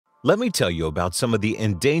Let me tell you about some of the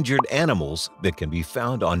endangered animals that can be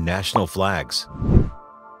found on national flags.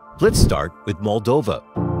 Let's start with Moldova.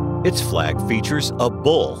 Its flag features a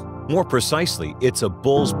bull. More precisely, it's a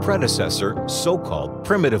bull's predecessor, so-called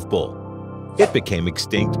primitive bull. It became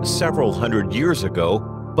extinct several hundred years ago,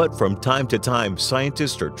 but from time to time,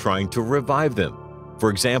 scientists are trying to revive them.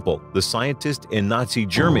 For example, the scientists in Nazi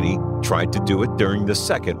Germany tried to do it during the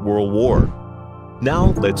Second World War.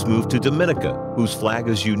 Now let's move to Dominica, whose flag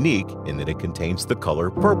is unique in that it contains the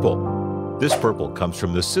color purple. This purple comes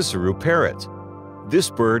from the sisserou parrot. This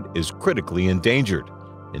bird is critically endangered.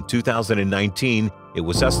 In 2019, it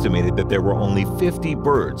was estimated that there were only 50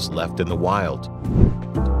 birds left in the wild.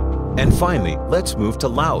 And finally, let's move to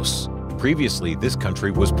Laos. Previously, this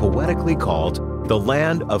country was poetically called the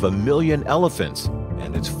land of a million elephants,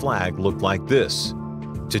 and its flag looked like this.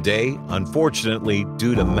 Today, unfortunately,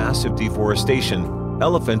 due to massive deforestation,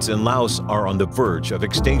 elephants in Laos are on the verge of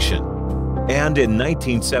extinction. And in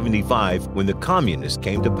 1975, when the communists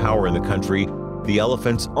came to power in the country, the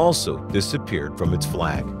elephants also disappeared from its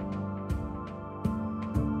flag.